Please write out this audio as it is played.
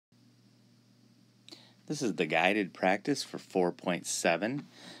This is the guided practice for 4.7.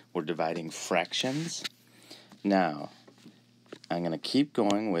 We're dividing fractions. Now, I'm going to keep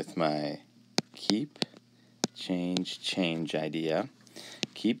going with my keep, change idea.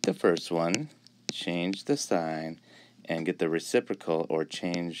 Keep the first one, change the sign, and get the reciprocal or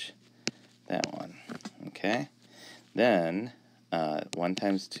change that one. Okay? Then, 1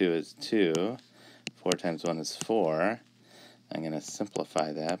 times 2 is 2. 4 times 1 is 4. I'm going to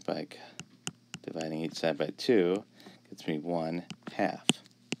simplify that by dividing each side by 2. Gets me 1/2.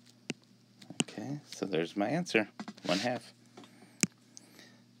 Okay, so there's my answer, 1/2.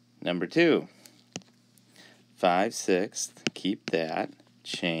 Number 2, 5/6, keep that,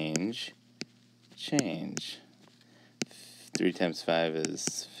 change. 3 times 5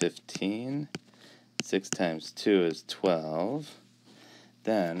 is 15. 6 times 2 is 12.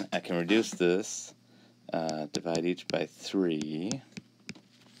 Then I can reduce this, divide each by 3.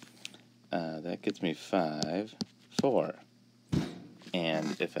 That gets me 5/4.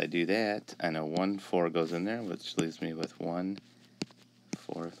 And if I do that, I know 1/4 goes in there, which leaves me with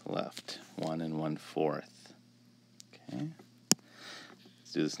 1/4 left. 1 1/4. Okay.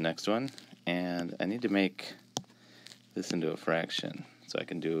 Let's do this next one. And I need to make this into a fraction. So I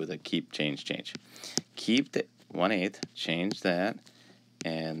can do the keep, change. Keep the 1/8, change that,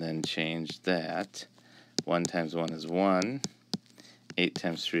 and then change that. 1 times 1 is 1. 8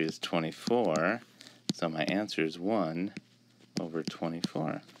 times 3 is 24. So my answer is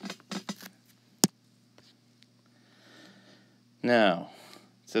 1/24. Now,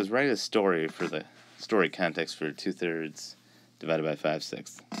 it says write a story for the story context for 2/3 divided by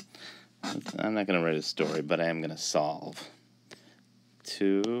 5/6. I'm not going to write a story, but I am going to solve.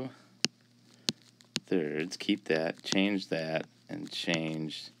 2/3, keep that, change that, and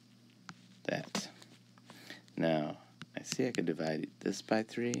change that. Now, I see I could divide this by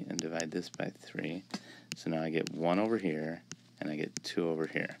 3 and divide this by 3. So now I get 1 over here, and I get 2 over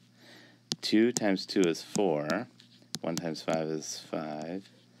here. 2 times 2 is 4. 1 times 5 is 5.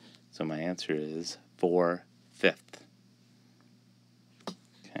 So my answer is 4/5.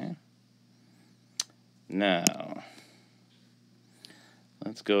 Okay. Now,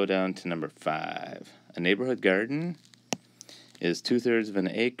 let's go down to number 5. A neighborhood garden is 2/3 of an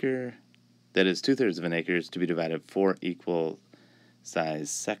acre. That is 2/3 of an acre is to be divided 4 equal size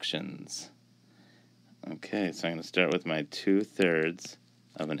sections. Okay, so I'm going to start with my 2/3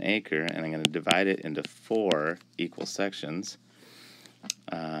 of an acre, and I'm going to divide it into 4 equal sections.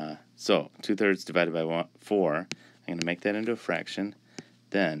 So 2/3 divided by 4, I'm going to make that into a fraction.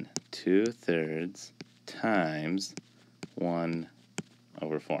 Then 2/3 times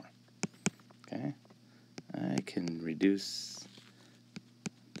 1/4. Okay, I can reduce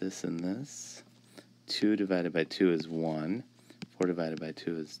this and this. 2 divided by 2 is 1. 4 divided by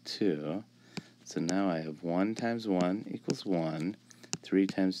 2 is 2. So now I have 1 times 1 equals 1. 3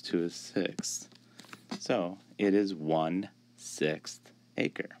 times 2 is 6. So it is 1/6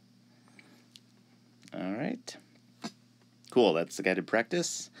 acre. All right. Cool, that's the guided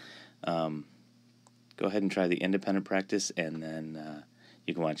practice. Go ahead and try the independent practice, and then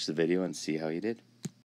you can watch the video and see how you did.